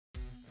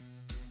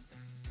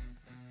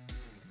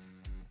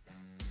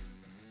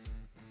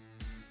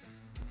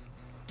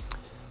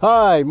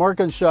Hi, Mark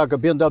Ongsiako,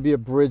 BMW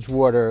of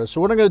Bridgewater.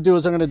 So what I'm going to do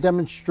is I'm going to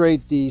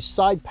demonstrate the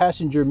side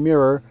passenger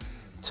mirror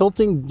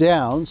tilting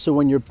down so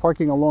when you're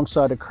parking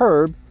alongside a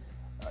curb,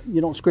 you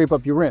don't scrape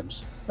up your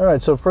rims. All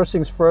right, so first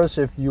things first,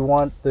 if you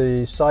want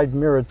the side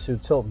mirror to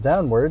tilt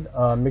downward,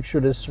 make sure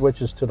this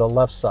switch is to the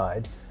left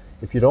side.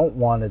 If you don't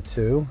want it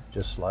to,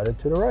 just slide it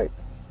to the right.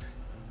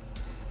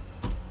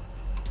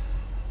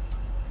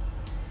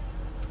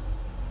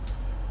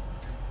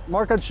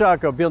 Mark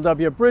Ongsiako,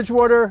 BMW of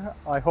Bridgewater.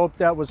 I hope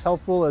that was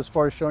helpful as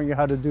far as showing you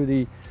how to do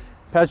the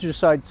passenger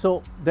side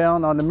tilt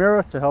down on the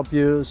mirror to help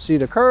you see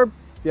the curb.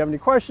 If you have any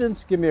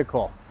questions, give me a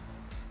call.